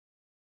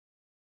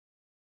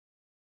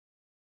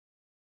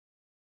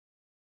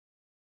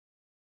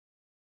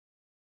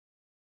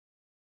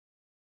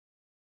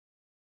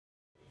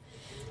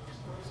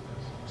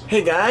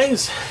Hey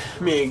guys,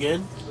 me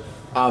again,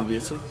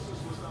 obviously.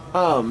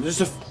 Just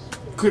a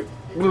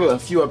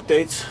few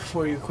updates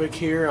for you quick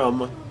here.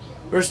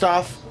 First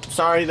off,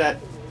 sorry that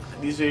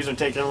these videos are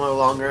taking a little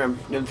longer. I'm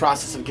in the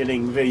process of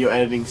getting video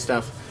editing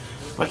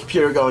stuff, my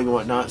computer going and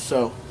whatnot,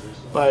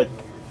 but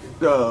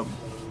I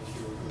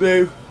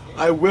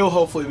will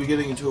hopefully be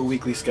getting into a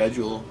weekly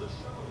schedule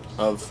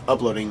of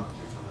uploading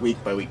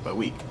week by week by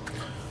week.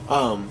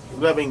 With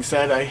that being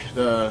said,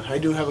 I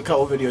do have a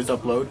couple videos to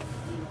upload.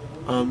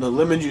 The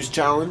lemon juice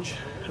challenge,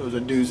 it was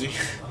a doozy.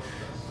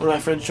 One of my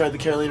friends tried the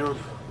Carolina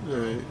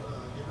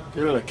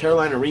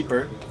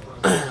Reaper,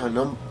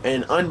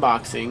 an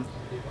unboxing,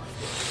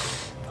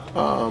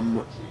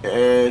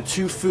 and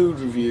 2 food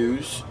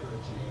reviews.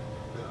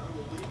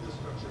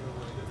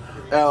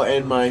 Oh,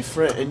 and my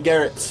friend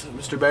Garrett's,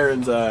 Mr.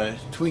 Barron's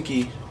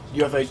Twinkie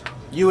UHF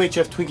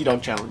Twinkie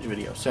Dog Challenge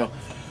video. So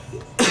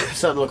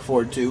something to look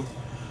forward to.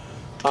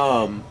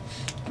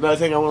 Another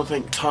thing, I want to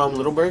thank Tom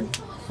Littleberg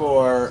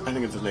for, I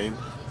think it's his name,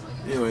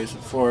 anyways,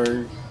 for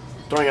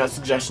throwing out a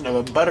suggestion of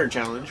a butter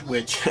challenge,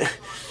 which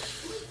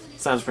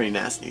sounds pretty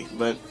nasty,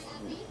 but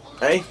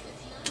hey,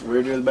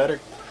 weirder the better.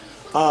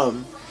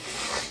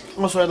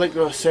 Also, I'd like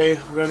to say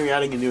we're going to be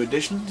adding a new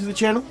addition to the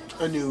channel,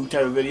 a new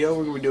type of video.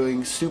 We're going to be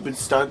doing stupid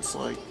stunts,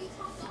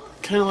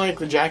 kind of like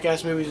the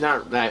Jackass movies,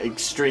 not that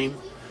extreme,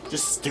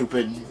 just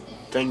stupid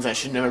things that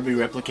should never be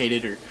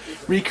replicated or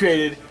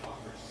recreated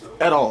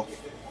at all,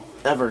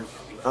 ever.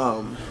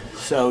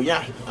 So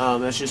yeah,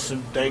 that's just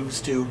some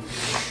things to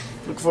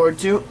look forward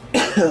to.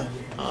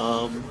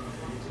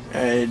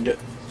 And I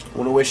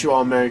want to wish you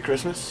all a Merry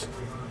Christmas.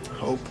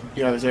 Hope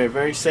you have a very,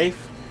 very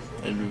safe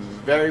and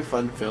very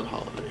fun-filled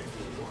holiday.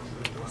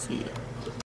 See ya.